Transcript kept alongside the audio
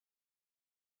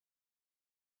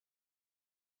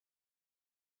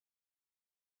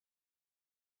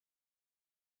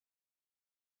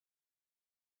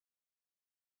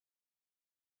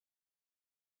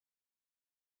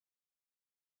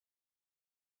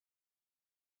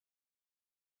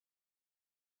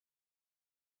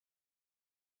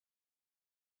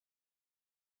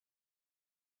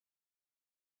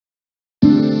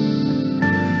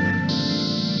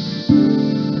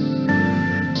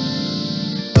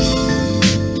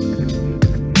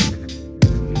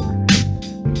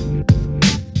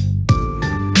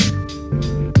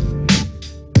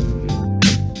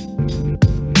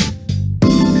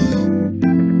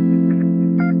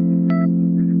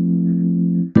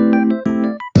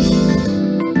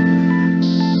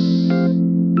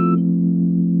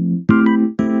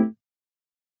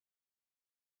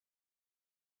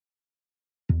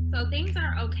things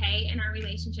are okay in our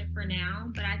relationship for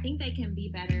now, but I think they can be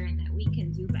better and that we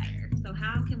can do better. So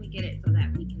how can we get it so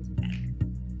that we can do better?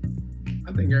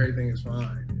 I think everything is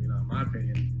fine. In my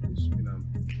opinion,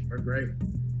 we're great.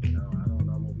 I don't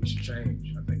know what we should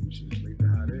change. I think we should just leave it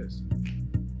how it is.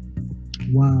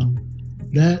 Wow.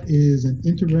 That is an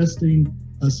interesting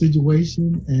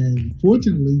situation. And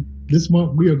fortunately, this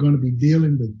month we are going to be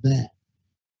dealing with that.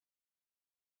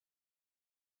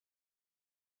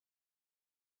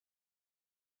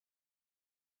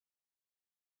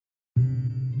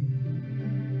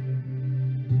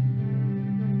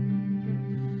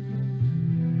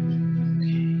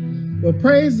 Well,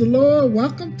 praise the Lord.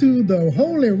 Welcome to the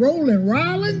Holy Rollin'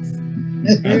 Rollins.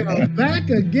 We are back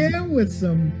again with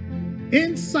some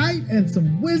insight and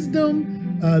some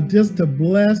wisdom just to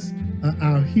bless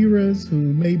our hearers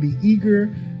who may be eager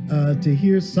to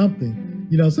hear something.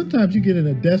 Sometimes you get in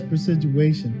a desperate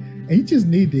situation and you just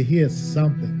need to hear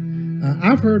something.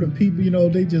 I've heard of people,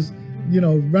 they just,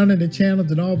 running the channels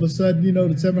and all of a sudden,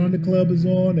 the 700 Club is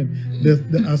on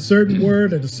and a certain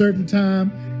word at a certain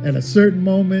time at a certain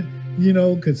moment,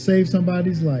 could save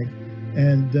somebody's life.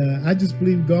 And I just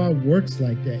believe God works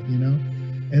like that,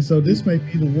 And so this may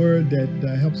be the word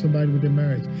that helps somebody with their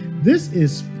marriage. This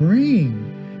is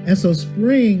spring. And so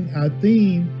spring, our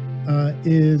theme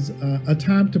is a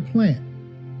time to plant.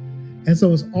 And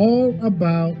so it's all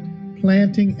about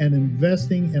planting and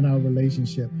investing in our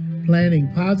relationship,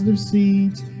 planting positive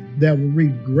seeds that will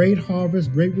reap great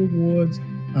harvest, great rewards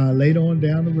later on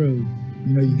down the road.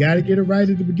 You got to get it right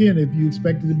at the beginning if you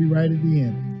expect it to be right at the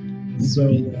end. So,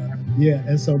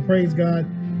 and so praise God.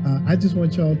 I just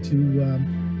want y'all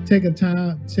to take a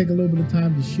little bit of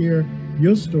time to share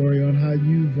your story on how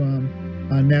you've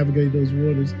navigated those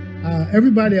waters.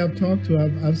 Everybody I've talked to,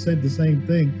 I've said the same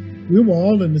thing. We were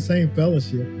all in the same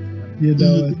fellowship,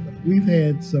 and we've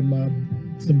had some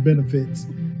benefits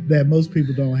that most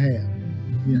people don't have,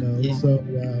 So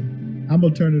I'm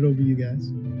going to turn it over to you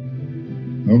guys.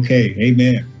 Okay,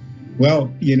 amen.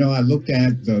 Well, I looked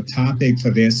at the topic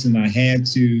for this and I had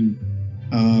to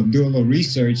do a little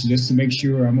research just to make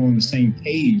sure I'm on the same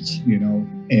page,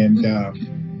 and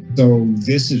so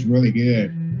this is really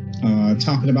good.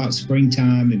 Talking about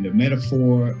springtime and the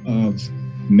metaphor of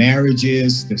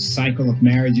marriages, the cycle of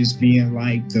marriages being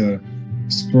like the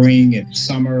spring and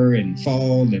summer and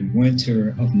fall and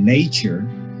winter of nature.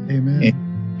 Amen.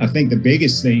 And I think the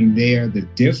biggest thing there, the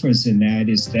difference in that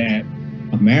is that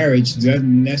a marriage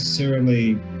doesn't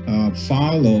necessarily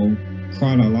follow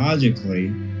chronologically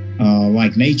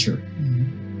like nature.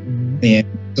 Mm-hmm. And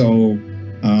so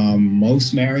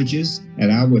most marriages,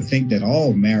 and I would think that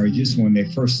all marriages, when they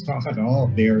first start off,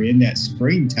 they're in that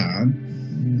springtime.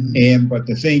 Mm-hmm. But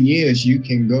the thing is, you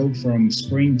can go from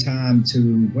springtime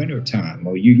to wintertime,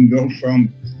 or you can go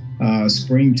from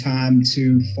springtime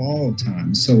to fall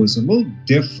time. So it's a little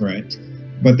different.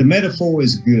 But the metaphor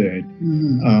is good,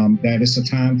 that it's a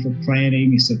time for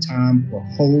planning, it's a time for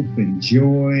hope and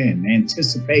joy and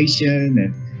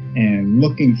anticipation and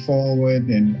looking forward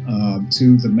and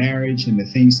to the marriage and the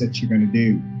things that you're going to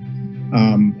do.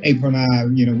 April and I,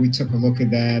 we took a look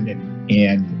at that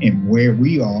and where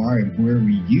we are and where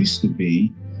we used to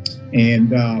be. And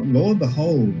lo and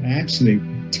behold, actually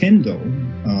Tyndall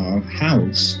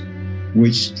House,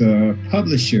 which the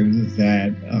publisher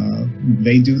that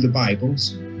they do the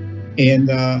Bibles.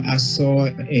 And I saw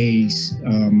I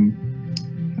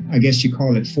guess you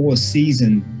call it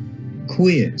 4-season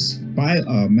quiz,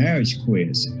 marriage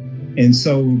quiz. And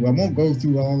so I won't go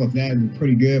through all of that, it's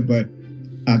pretty good, but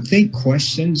I think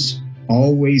questions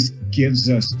always gives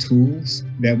us tools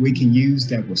that we can use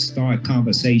that will start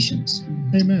conversations.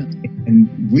 Amen. And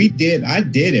I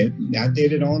did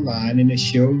it online, and it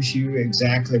shows you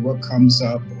exactly what comes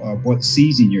up, what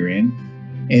season you're in.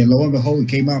 And lo and behold, it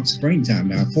came out springtime.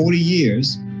 Now 40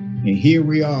 years, and here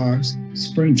we are,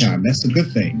 springtime. That's a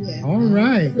good thing. Yeah. All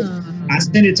right. I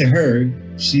sent it to her.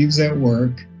 She was at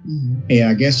work, and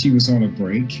I guess she was on a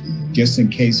break, just in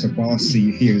case her boss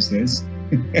hears this.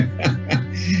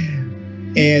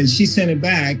 And she sent it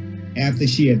back after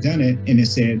she had done it, and it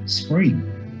said spring.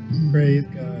 Praise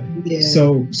God. Yeah.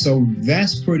 So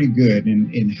that's pretty good,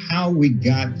 and how we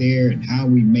got there and how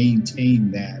we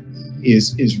maintain that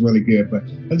is really good. But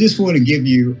I just want to give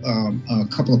you a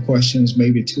couple of questions,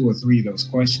 maybe 2 or 3 of those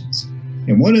questions.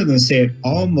 And one of them said,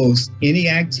 almost any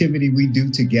activity we do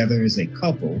together as a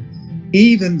couple,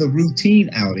 even the routine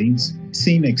outings,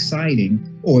 seem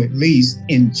exciting or at least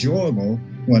enjoyable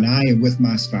when I am with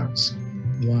my spouse.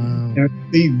 Wow. Now,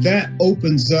 see, that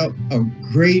opens up a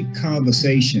great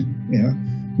conversation.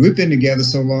 We've been together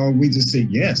so long, we just say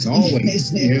yes,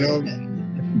 always,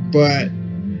 But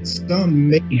some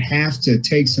may have to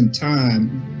take some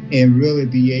time and really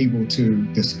be able to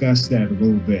discuss that a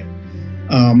little bit.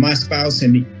 My spouse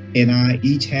and I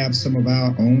each have some of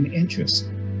our own interests.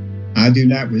 I do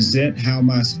not resent how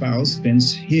my spouse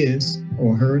spends his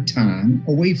or her time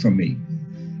away from me.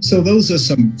 So those are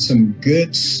some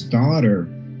good starter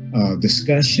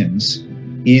discussions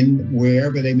in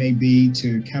wherever they may be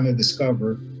to kind of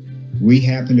discover. We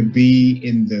happen to be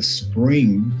in the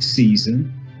spring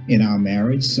season in our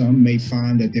marriage. Some may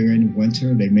find that they're in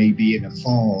winter, they may be in the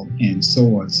fall, and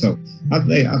so on. So I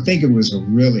think it was a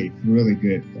really, really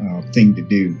good thing to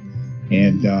do.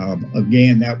 And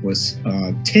again, that was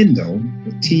Tyndale,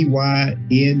 Tyndale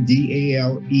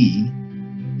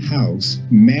House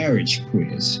Marriage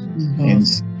Quiz. Awesome.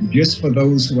 And just for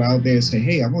those who out there say,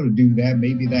 hey, I want to do that,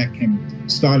 maybe that can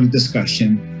start a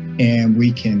discussion and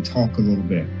we can talk a little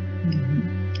bit.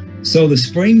 So the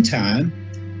springtime,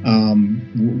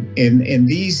 in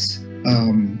these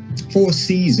 4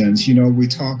 seasons, you know, we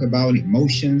talk about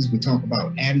emotions, we talk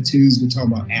about attitudes, we talk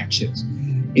about actions.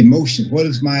 Emotions, what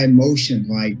is my emotion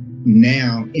like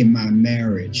now in my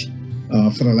marriage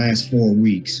for the last 4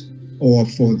 weeks, or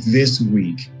for this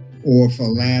week, or for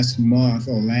last month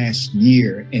or last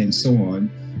year, and so on.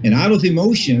 And out of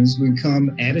emotions will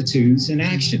come attitudes and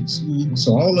actions.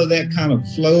 So all of that kind of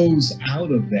flows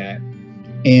out of that.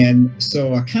 And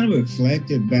so I kind of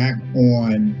reflected back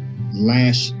on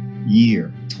last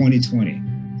year, 2020,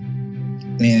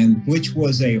 and which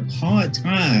was a hard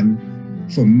time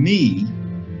for me.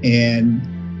 And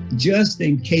just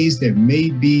in case there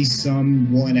may be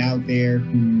someone out there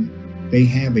who they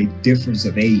have a difference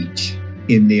of age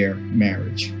in their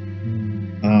marriage.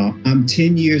 I'm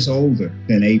 10 years older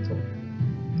than April.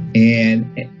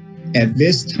 And at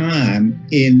this time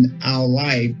in our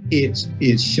life,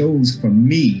 it shows for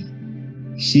me,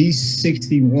 she's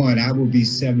 61, I will be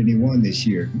 71 this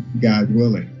year, God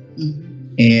willing.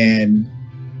 And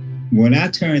when I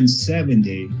turned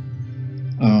 70,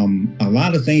 a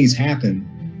lot of things happen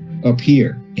up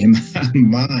here in my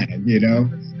mind, you know?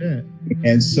 Yeah.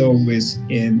 And so it's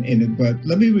but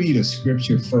let me read a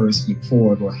scripture first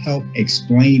before it will help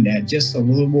explain that just a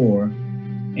little more.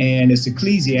 And it's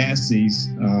Ecclesiastes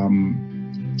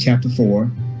chapter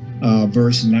 4,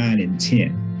 verse 9 and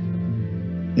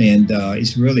 10. And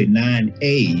it's really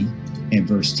 9a and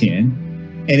verse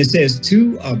 10. And it says,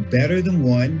 2 are better than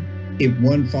one. If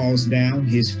one falls down,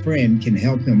 his friend can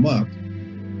help him up.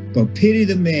 But pity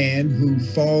the man who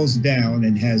falls down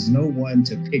and has no one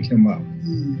to pick him up.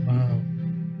 Wow.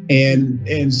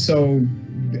 And so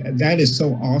that is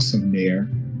so awesome there.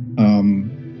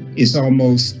 It's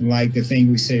almost like the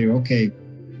thing we say, okay,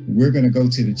 we're going to go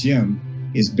to the gym.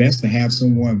 It's best to have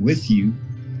someone with you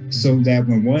so that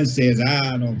when one says,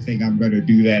 I don't think I'm going to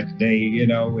do that today, you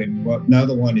know, and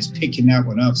another one is picking that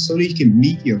one up so that you can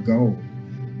meet your goal.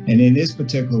 And in this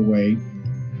particular way,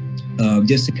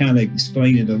 just to kind of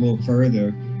explain it a little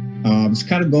further, I was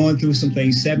kind of going through some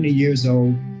things, 70 years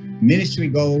old, ministry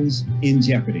goals in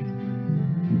jeopardy.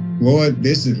 Lord,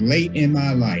 this is late in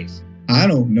my life. I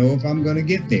don't know if I'm going to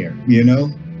get there, you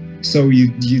know? So you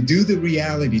do the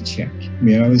reality check,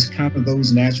 you know, it's kind of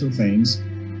those natural things.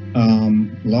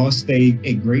 Lost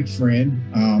a great friend,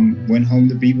 went home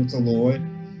to be with the Lord.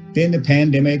 Then the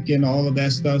pandemic and all of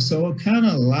that stuff. So kind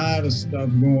of a lot of stuff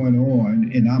going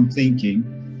on, and I'm thinking,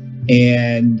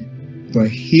 but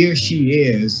here she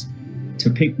is to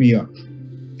pick me up.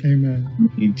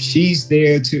 Amen. She's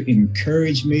there to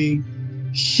encourage me.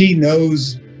 She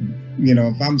knows, you know,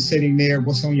 if I'm sitting there,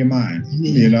 what's on your mind?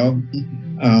 You know,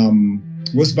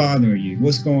 what's bothering you?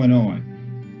 What's going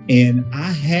on? And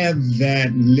I have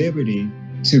that liberty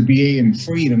to be in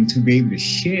freedom to be able to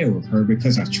share with her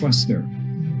because I trust her.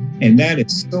 And that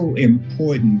is so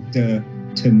important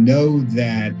to know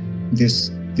that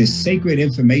this sacred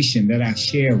information that I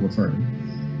share with her,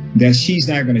 that she's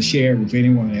not going to share with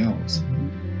anyone else.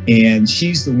 And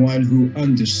she's the one who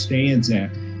understands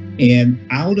that. And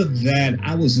out of that,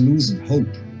 I was losing hope.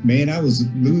 Man, I was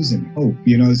losing hope.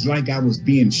 You know, it's like I was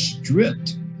being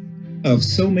stripped of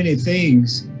so many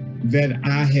things that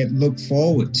I had looked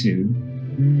forward to.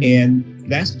 And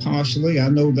that's partially, I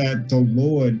know that the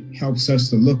Lord helps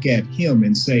us to look at him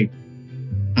and say,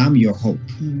 I'm your hope.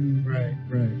 Right.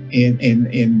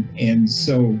 And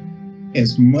so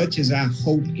as much as I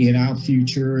hope in our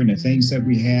future and the things that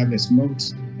we have, as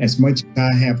much as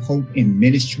I have hope in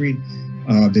ministry,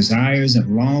 desires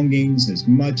and longings, as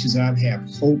much as I have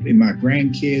hope in my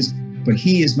grandkids, but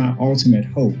he is my ultimate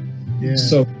hope. Yeah.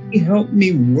 So he helped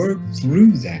me work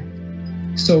through that.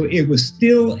 So it was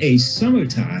still a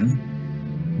summertime,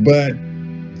 but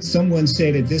someone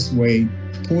said it this way,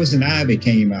 poison ivy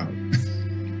came out.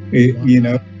 You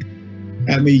know,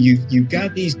 I mean, you've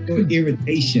got these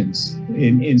irritations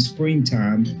in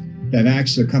springtime that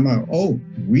actually come out. Oh,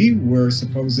 we were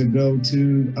supposed to go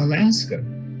to Alaska,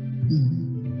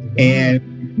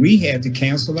 and we had to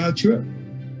cancel our trip.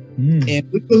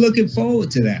 And we were looking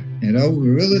forward to that. You know,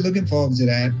 we're really looking forward to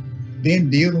that. Then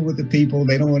dealing with the people,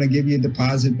 they don't want to give you a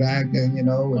deposit back, and you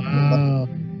know. Wow.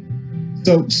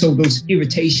 So those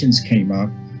irritations came up,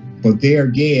 but there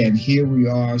again, here we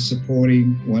are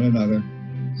supporting one another.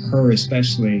 Her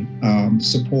especially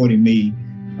supporting me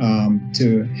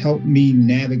to help me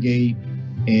navigate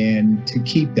and to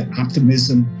keep the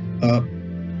optimism up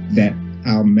that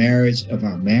our marriage,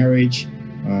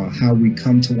 how we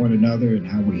come to one another and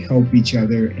how we help each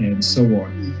other and so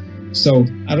on. So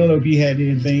I don't know if you had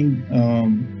anything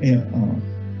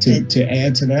to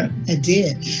add to that. I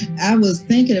did. I was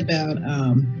thinking about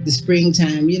the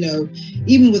springtime, you know,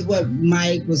 even with what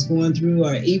Mike was going through,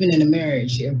 or even in a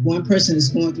marriage, if one person is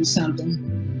going through something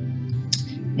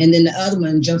and then the other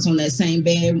one jumps on that same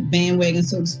bandwagon,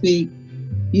 so to speak,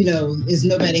 you know, is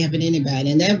nobody helping anybody.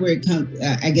 And that where it comes,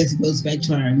 I guess it goes back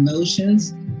to our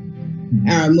emotions.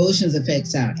 Our emotions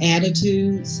affects our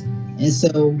attitudes. And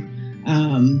so,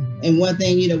 and one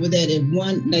thing, you know, with that, if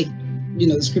one, like, you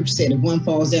know, the scripture said, if one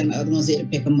falls down, the other one's there to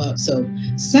pick them up. So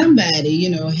somebody, you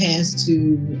know, has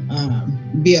to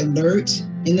be alert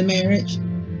in the marriage.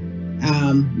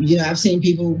 You know, I've seen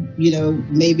people, you know,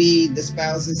 maybe the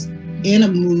spouse is in a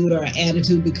mood or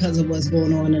attitude because of what's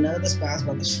going on in the other spouse.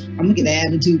 Well, I'm gonna get an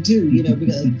attitude too, you know,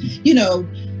 because, you know,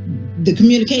 the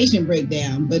communication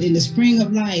breakdown. But in the spring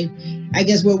of life, I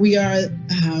guess where we are,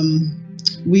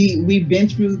 we've been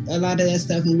through a lot of that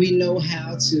stuff, and we know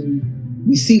how to.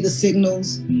 We see the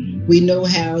signals. We know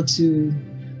how to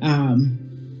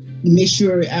make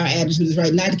sure our attitude is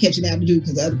right. Not to catch an attitude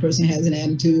because the other person has an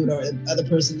attitude or the other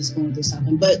person is going through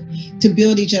something, but to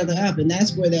build each other up. And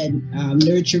that's where that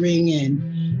nurturing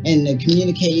and the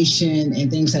communication and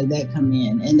things like that come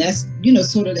in. And that's, you know,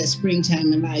 sort of that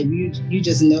springtime in life. You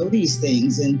just know these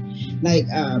things. And like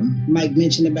Mike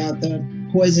mentioned about the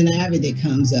poison ivy that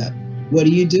comes up. What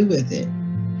do you do with it?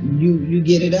 You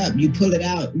get it up, you pull it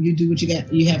out, you do what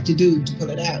you have to do to pull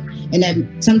it out. And that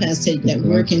sometimes take that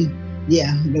working,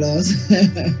 gloves.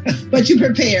 But you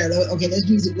prepare, okay, let's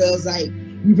use the gloves, like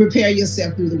you prepare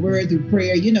yourself through the word, through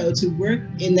prayer, you know, to work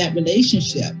in that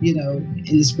relationship, you know,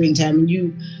 in the springtime. And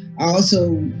you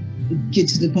also get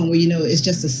to the point where, you know, it's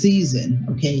just a season,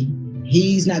 okay?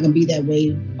 He's not gonna be that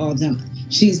way all the time.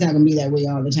 She's not gonna be that way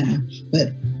all the time.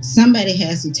 But somebody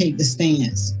has to take the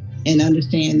stance and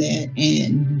understand that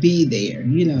and be there,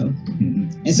 you know.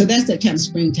 And so that's that kind of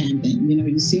springtime thing. You know,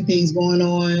 you see things going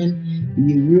on,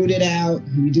 you root it out,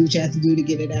 you do what you have to do to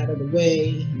get it out of the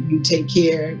way, you take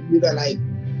care, you got like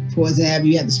poison ivy,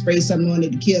 you have to spray something on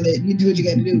it to kill it, you do what you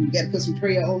got to do, you got to put some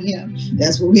prayer on him.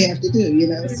 That's what we have to do, you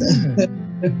know. So.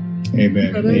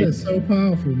 Amen. That is so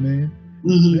powerful, man.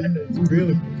 That is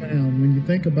really profound. When you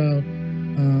think about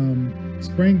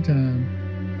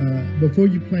springtime, before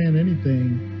you plant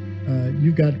anything,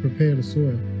 you've got to prepare the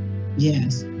soil.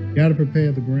 Yes. You got to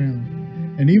prepare the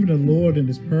ground. And even the Lord in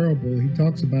this parable, he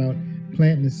talks about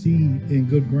planting the seed in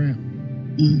good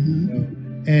ground. You know,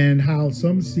 and how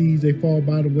some seeds, they fall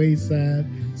by the wayside.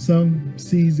 Some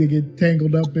seeds, they get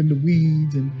tangled up in the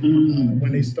weeds and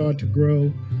when they start to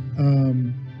grow.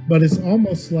 But it's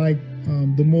almost like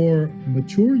the more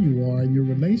mature you are in your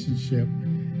relationship,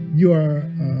 you are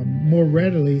more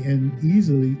readily and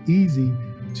easy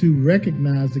to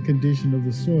recognize the condition of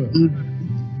the soil,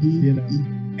 you know,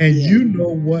 and you know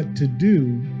what to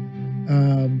do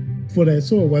for that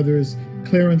soil, whether it's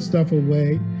clearing stuff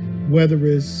away, whether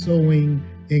it's sowing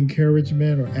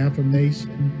encouragement or affirmation,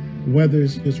 whether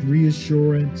it's just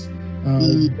reassurance,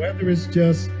 whether it's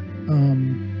just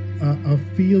a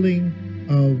feeling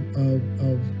of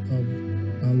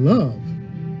love,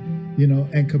 you know,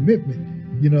 and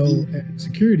commitment, you know, and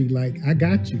security. Like, I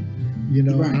got you. You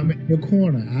know, I'm in your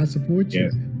corner. I support you.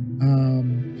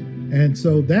 And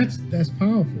so that's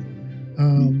powerful.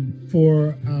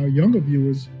 For our younger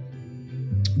viewers,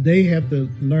 they have to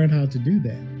learn how to do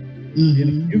that. You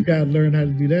know, you've got to learn how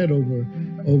to do that over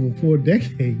 4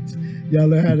 decades. Y'all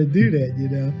learn how to do that, you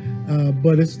know.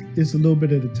 But it's a little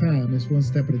bit at a time. It's one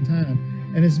step at a time.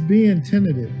 And it's being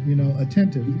attentive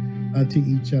to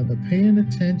each other, paying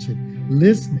attention,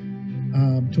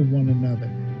 listening to one another.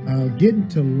 Getting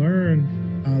to learn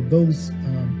those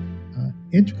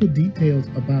intricate details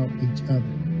about each other.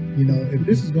 You know, if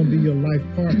this is going to be your life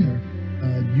partner,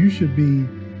 you should be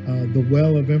the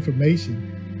well of information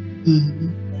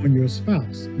on your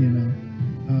spouse. You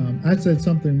know, I said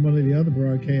something in one of the other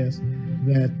broadcasts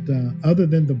that other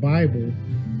than the Bible,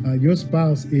 your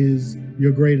spouse is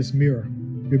your greatest mirror,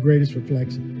 your greatest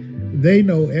reflection. They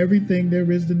know everything there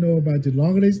is to know about you. The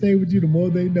longer they stay with you, the more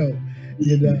they know.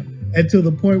 You know, and to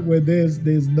the point where there's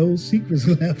no secrets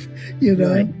left. You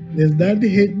know, Right. there's nothing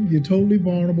hidden. You're totally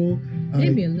vulnerable.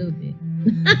 Maybe a little bit.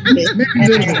 Maybe a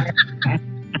little bit.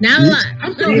 Not a lot.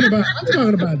 I'm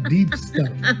talking about deep stuff.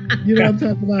 You know, I'm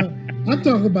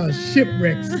talking about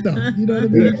shipwreck stuff. You know what I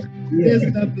mean? There's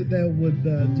nothing that would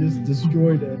just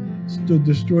destroy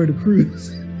the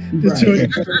cruise. Destroy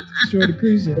the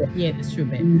cruise ship. Yeah, that's true,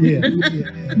 babe. Yeah.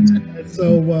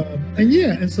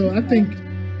 And so I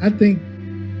think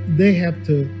they have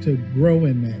to grow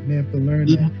in that. They have to learn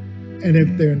that. And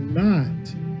if they're not,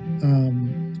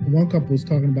 one couple was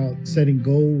talking about setting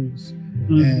goals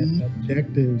and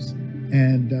objectives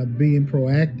and being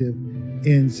proactive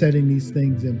in setting these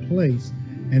things in place,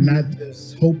 and not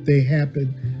just hope they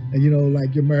happen. And, you know,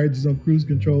 like your marriage is on cruise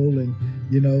control, and,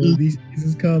 you know, these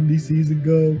seasons come, these seasons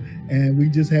go, and we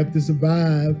just have to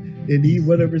survive and eat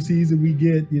whatever season we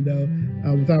get, you know,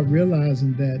 without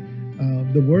realizing that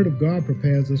the Word of God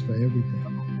prepares us for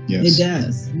everything. Yes. It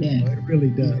does. Yeah. It really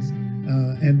does.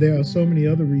 And there are so many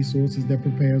other resources that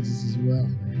prepares us as well.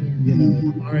 You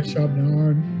know, iron sharpening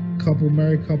iron,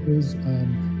 married couples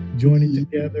joining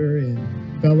together in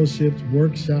fellowships,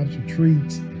 workshops,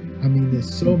 retreats. I mean,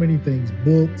 there's so many things,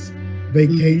 books,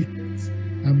 vacations.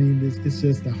 I mean, it's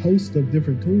just a host of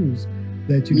different tools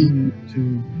that you can use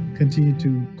to continue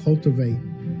to cultivate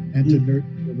and to nurture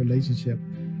the relationship,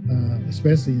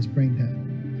 especially in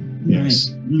springtime.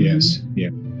 Yes. Yes. Yeah.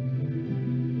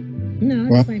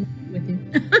 No, I'm fine with you.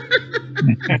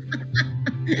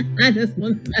 I just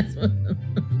want to mess with them.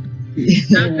 I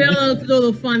feel a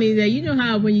little funny that, you know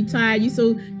how when you're tired, you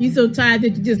so tired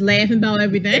that you're just laughing about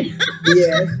everything.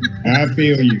 Yes. I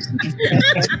feel you.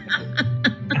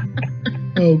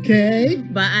 Okay.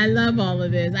 But I love all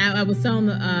of this. I was telling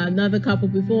another couple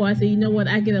before, I said, you know what,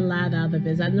 I get a lot out of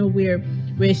this. I know we're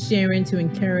sharing to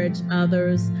encourage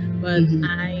others, but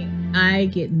I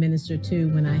get ministered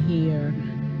to when I hear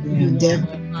you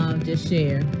all, just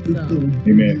share. So.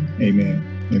 Amen.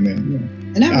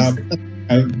 And I was,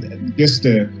 just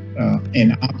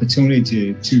an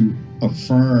opportunity to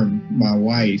affirm my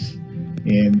wife,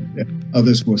 and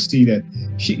others will see that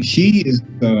she is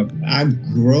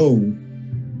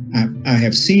I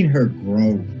have seen her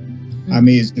grow. I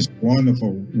mean, it's just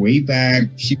wonderful. Way back,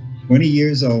 she was 20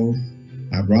 years old.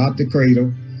 I robbed the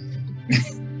cradle.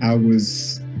 I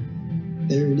was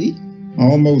 30.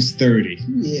 Almost 30.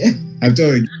 Yeah. I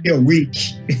told you, a week.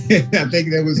 I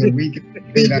think that was a week.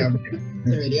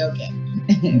 30, okay.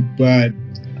 But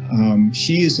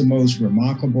she is the most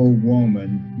remarkable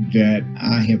woman that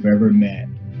I have ever met.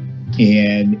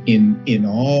 And in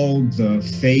all the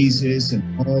phases and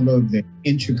all of the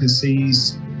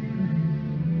intricacies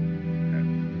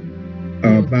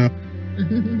about,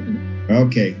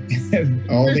 okay,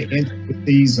 all the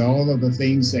intricacies, all of the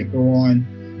things that go on.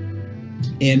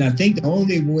 And I think the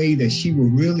only way that she will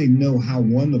really know how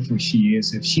wonderful she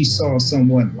is if she saw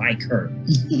someone like her.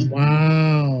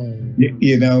 Wow.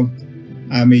 You know,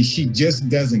 I mean, she just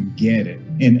doesn't get it.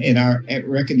 And I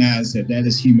recognize that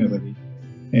is humility.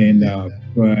 And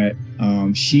but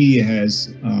she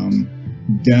has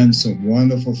done some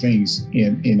wonderful things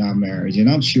in our marriage, and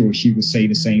I'm sure she would say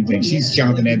the same thing. She's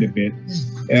chomping at the bit.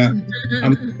 I'm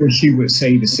sure she would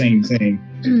say the same thing.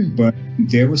 But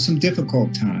there were some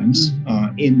difficult times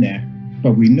in that.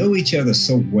 But we know each other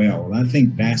so well. I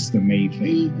think that's the main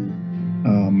thing,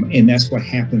 and that's what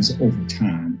happens over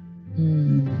time.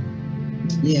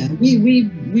 Yeah,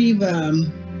 we've.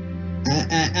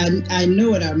 I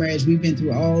know in our marriage we've been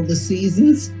through all the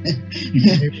seasons.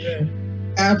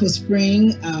 After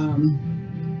spring,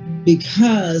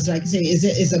 because like I say,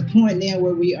 it's a point now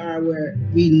where we are where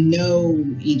we know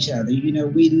each other. You know,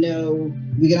 we can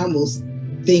almost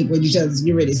think what each other's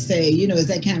getting ready to say. You know, it's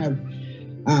that kind of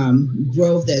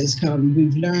growth that has come.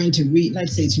 We've learned to read, like I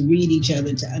say, to read each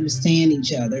other, to understand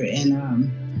each other, and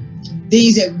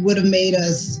things that would have made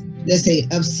us, let's say,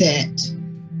 upset.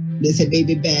 Let's say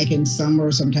maybe back in summer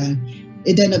or sometime,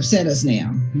 it doesn't upset us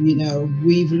now. You know,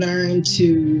 we've learned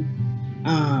to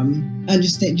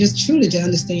understand, just truly to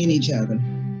understand each other,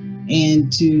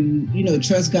 and to, you know,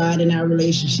 trust God in our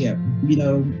relationship. You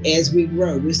know, as we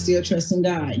grow, we're still trusting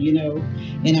God, you know,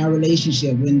 in our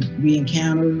relationship. When we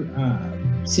encounter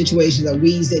situations or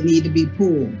weeds that need to be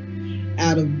pulled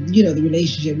out of, you know, the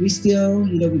relationship, we still,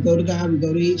 you know, we go to God, we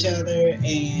go to each other,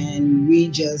 and we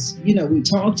just, you know, we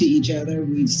talk to each other,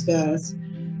 we discuss,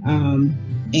 and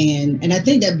I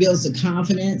think that builds the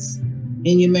confidence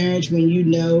in your marriage when you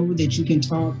know that you can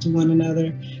talk to one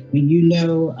another, when you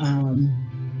know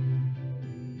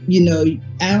you know,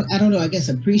 I don't know, I guess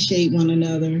appreciate one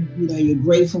another. You know, you're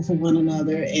grateful for one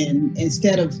another, and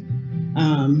instead of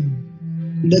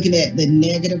looking at the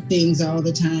negative things all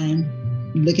the time,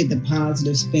 look at the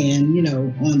positive spin, you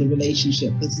know, on the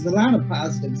relationship, because there's a lot of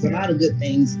positives, a lot of good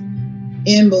things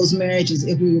in most marriages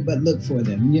if we would but look for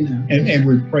them, you know. And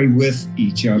we pray with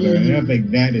each other. And I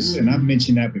think that is, and I've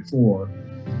mentioned that before.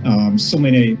 So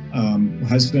many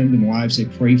husbands and wives, they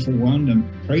pray for one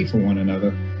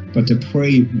another, but to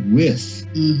pray with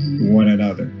one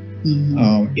another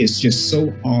is just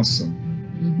so awesome.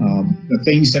 The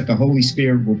things that the Holy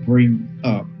Spirit will bring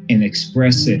up and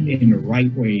express it in the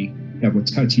right way that will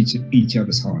touch each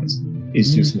other's hearts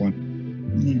is just wonderful.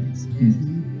 Yes.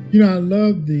 You know, I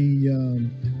love the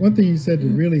one thing you said that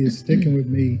really is sticking with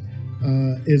me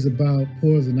is about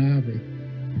poison ivy.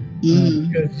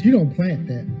 Because you don't plant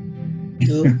that.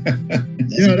 Nope.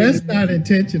 You know, that's not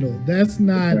intentional. That's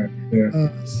not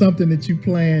something that you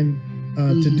plan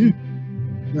to do.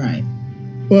 Right.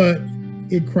 But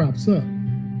it crops up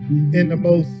in the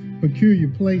most peculiar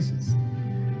places.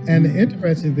 And the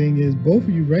interesting thing is both of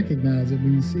you recognize it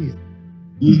when you see it.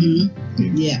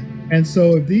 Yeah. And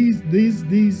so if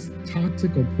these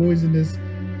toxic or poisonous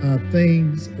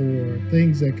things or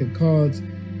things that could cause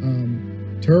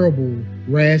terrible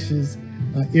rashes,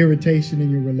 irritation in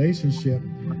your relationship,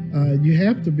 you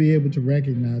have to be able to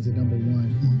recognize it, number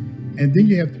one. And then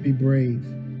you have to be brave.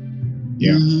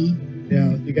 Yeah.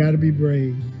 Yeah, you got to be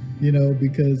brave, you know,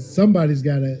 because somebody's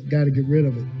got to get rid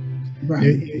of it. Right.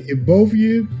 If both of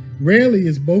you, rarely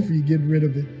is both of you getting rid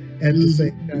of it at the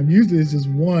same time. Usually it's just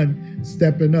one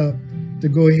stepping up to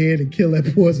go ahead and kill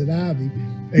that poison ivy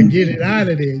and get it out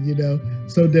of there, you know,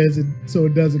 so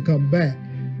it doesn't come back,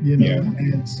 you know.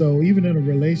 And so even in a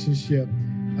relationship,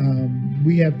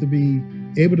 we have to be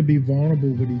able to be vulnerable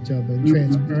with each other and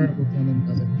transparent with one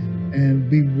another and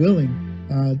be willing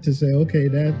to say, okay,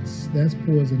 that's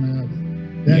poison ivy.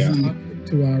 That's toxic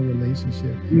to our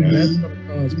relationship. That's going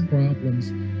to cause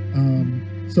problems.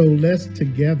 So let's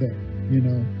together, you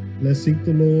know, let's seek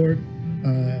the Lord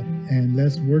and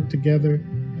let's work together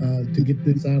to get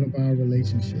this out of our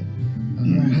relationship.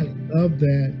 I love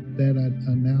that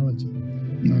analogy.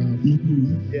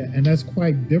 Yeah, and that's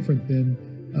quite different than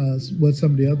what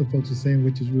some of the other folks are saying,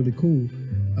 which is really cool,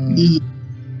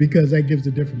 because that gives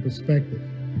a different perspective.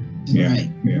 Right.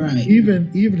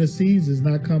 Even the seeds is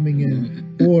not coming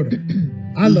in order.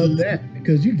 I love that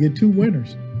because you get two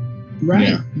winners.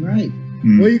 Right.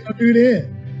 What are you gonna do there?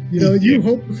 You know, you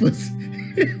hoping for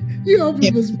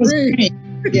spring.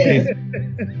 Yeah.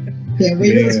 Can't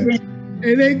wait for spring.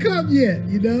 It ain't come yet,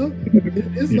 you know.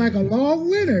 It's like a long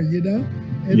winter, you know.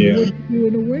 And what you do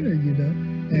in the winter, you know.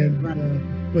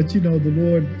 And but you know, the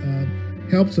Lord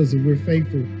helps us if we're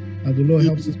faithful. The Lord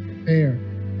helps us prepare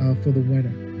for the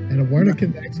winter. And a winter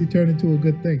can actually turn into a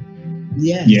good thing.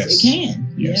 Yes, it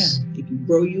can. Yes. Yeah, it can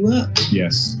grow you up.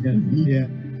 Yes. Yeah,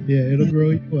 it'll grow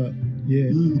you up. Yeah,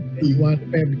 and you want to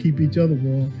having to keep each other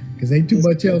warm because ain't too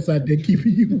much else out there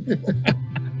keeping you warm.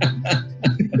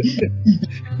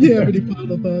 You have any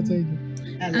final thoughts, Angel?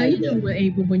 You know what,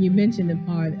 April, when you mentioned the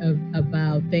part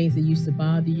about things that used to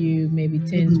bother you maybe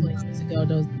 10, 20 years ago,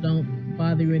 those don't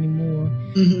bother you anymore.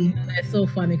 You know, that's so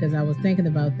funny because I was thinking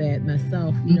about that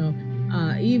myself, you know,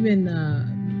 even,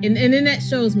 and then that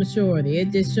shows maturity.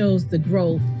 It just shows the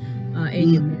growth in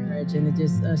your marriage, and it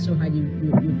just shows how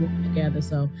you work together.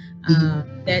 So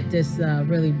that just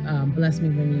really blessed me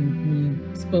when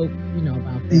you spoke, you know,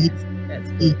 about that. So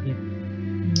that's good.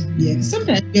 Yeah,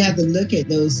 sometimes you have to look at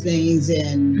those things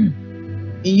and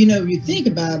you know, you think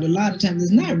about it, a lot of times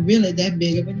it's not really that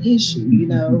big of an issue, you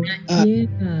know.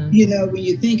 You know, when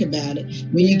you think about it,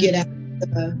 when you get out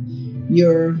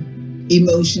your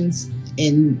emotions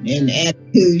and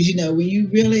attitudes, you know, when you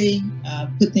really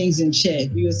put things in check,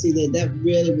 you'll see that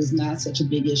really was not such a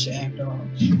big issue after all.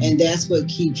 And that's what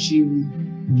keeps you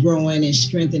growing and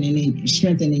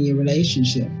strengthening your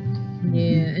relationship.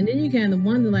 Yeah, and then you kind of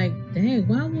wonder, like, dang,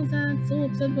 why was I so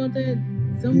upset about that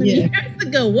so many years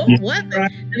ago? What was it?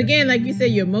 Right. And again, like you said,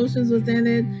 your emotions was in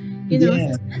it. You know,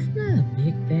 that's not a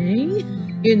big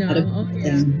thing. You know,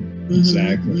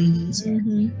 Exactly.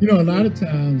 You know, a lot of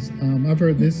times, I've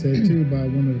heard this said too by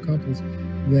one of the couples,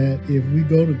 that if we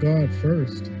go to God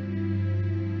first,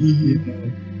 you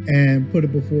know, and put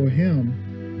it before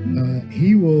Him,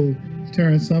 He will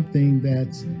turn something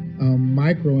that's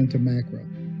micro into macro.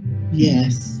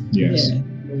 Yes.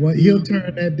 He'll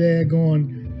turn that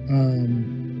daggone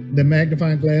the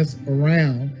magnifying glass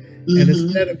around, and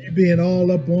instead of you being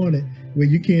all up on it where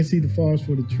you can't see the forest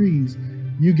for the trees,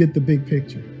 you get the big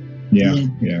picture.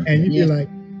 And you be like,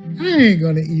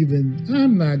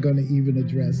 I'm not gonna even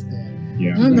address that.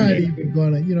 Yeah. I'm not even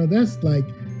gonna, that's like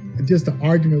just an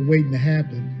argument waiting to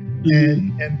happen,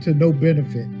 and to no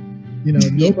benefit.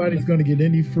 Nobody's gonna get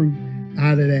any fruit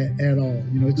out of that at all.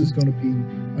 It's just gonna be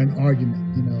an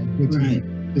argument, which is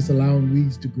just allowing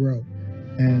weeds to grow.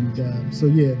 And so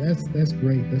yeah, that's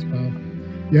great. That's powerful.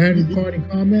 You have any parting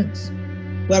comments?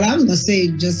 Well, I was going to say,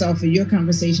 just off of your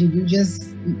conversation, you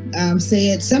just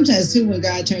said sometimes too, when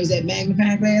God turns that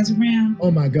magnifying glass around.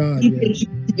 Oh my God! He picks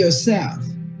yourself.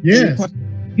 Yes.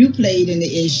 You played in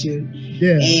the issue.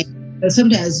 Yes. And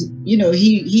sometimes,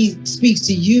 he speaks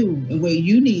to you and where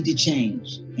you need to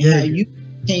change, and how you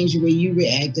change the way you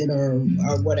reacted or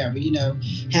whatever.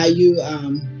 How you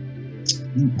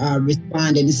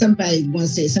responded. And somebody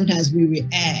once said, sometimes we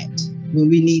react when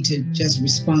we need to just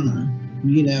respond.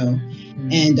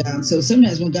 And so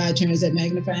sometimes when God turns that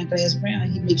magnifying glass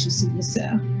around, he makes you see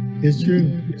yourself. It's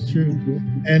true. It's true.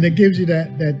 And it gives you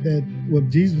that what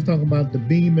Jesus was talking about, the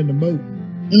beam in the moat.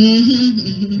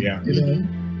 Yeah.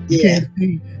 You can't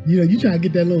see, you try to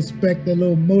get that little speck, that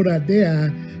little mote out there,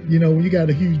 when you got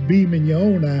a huge beam in your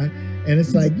own eye, and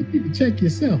it's like, you need to check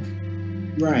yourself.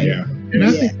 Right. Yeah. And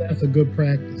I think that's a good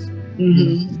practice.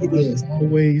 It is.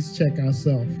 Always check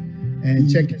ourselves and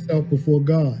check yourself before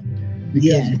God.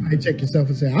 Because you might check yourself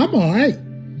and say, I'm all right.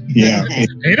 Yeah.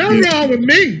 Ain't nothing wrong with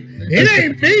me. It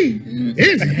ain't me.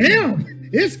 It's him.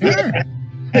 It's her.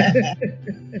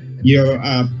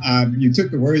 You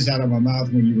took the words out of my mouth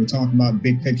when you were talking about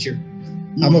big picture.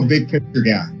 I'm a big picture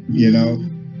guy,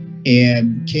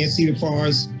 and can't see the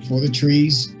forest for the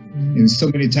trees. And so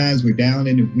many times we're down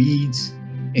in the weeds,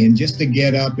 and just to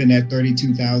get up in that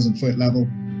 32,000 foot level,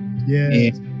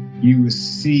 and you will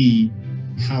see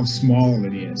how small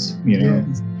it is,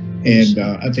 and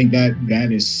I think that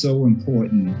is so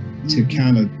important to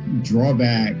kind of draw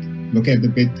back, look at the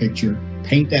big picture,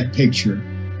 paint that picture,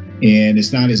 and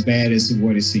it's not as bad as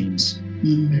what it seems.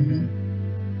 Amen.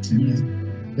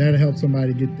 That'll help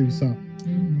somebody get through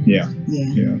something. Yeah.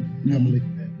 I believe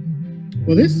that.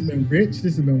 Well, this has been rich.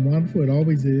 This has been wonderful. It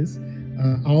always is.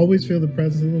 I always feel the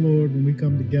presence of the Lord when we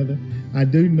come together. I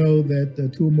do know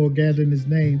that two or more gather in his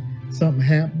name, something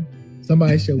happens.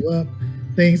 Somebody show up,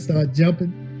 things start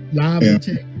jumping, lives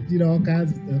change, all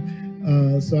kinds of stuff.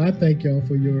 So I thank y'all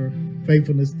for your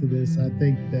faithfulness to this. I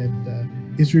think that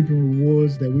it's reaping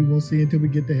rewards that we won't see until we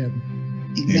get to heaven.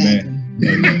 Exactly.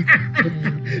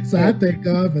 So I thank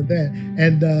God for that.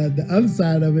 And the other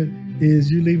side of it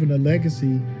is you leaving a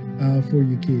legacy for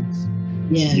your kids.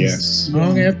 Yes.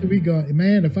 Long after we go,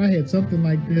 man, if I had something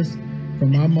like this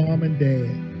from my mom and dad,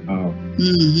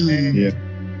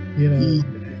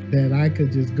 that I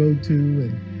could just go to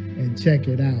and check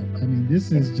it out. I mean,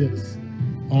 this is just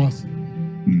awesome.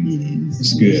 It is.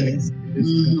 It's good.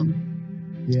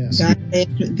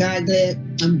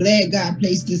 I'm glad God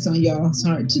placed this on y'all's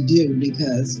heart to do,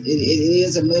 because it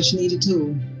is a much needed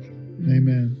tool.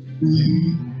 Amen.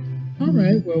 All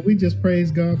right. Well, we just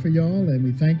praise God for y'all, and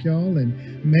we thank y'all.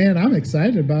 And man, I'm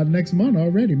excited about next month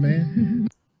already, man.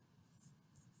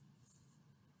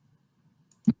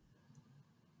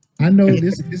 I know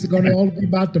this is going to all be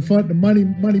about the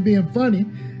money being funny,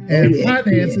 and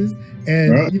finances,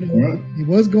 and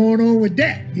what's going on with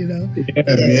that.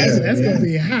 That's going to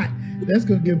be hot. That's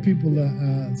going to give people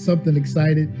something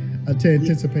excited to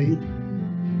anticipate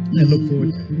and look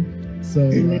forward to. So,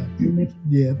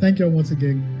 thank y'all once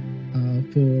again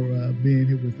for being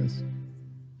here with us.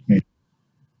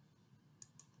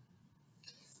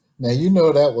 Now,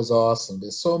 that was awesome.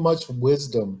 There's so much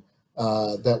wisdom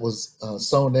that was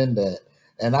sown in that.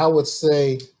 And I would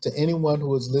say to anyone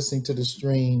who is listening to the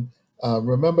stream,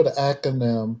 remember the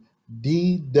acronym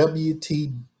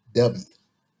DWTW.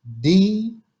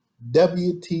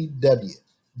 DWTW.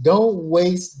 Don't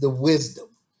waste the wisdom,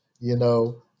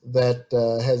 that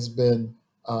has been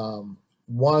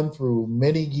won through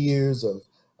many years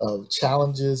of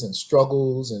challenges and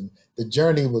struggles. And the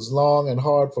journey was long and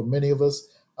hard for many of us,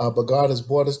 but God has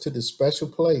brought us to this special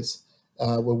place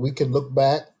where we can look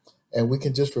back and we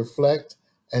can just reflect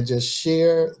and just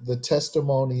share the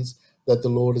testimonies that the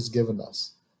Lord has given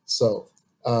us. So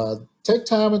take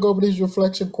time and go over these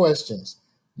reflection questions.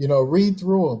 Read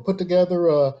through them, put together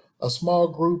a small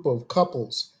group of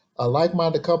couples,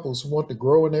 like-minded couples who want to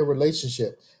grow in their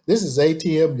relationship. This is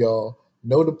ATM, y'all.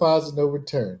 No deposit, no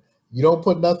return. You don't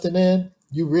put nothing in,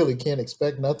 you really can't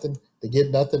expect nothing to get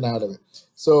nothing out of it.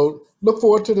 So look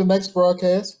forward to the next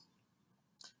broadcast.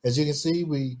 As you can see,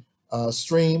 we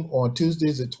stream on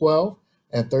Tuesdays at 12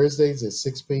 and Thursdays at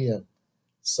 6 p.m.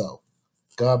 So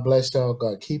God bless y'all.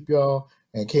 God keep y'all,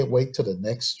 and can't wait till the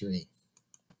next stream.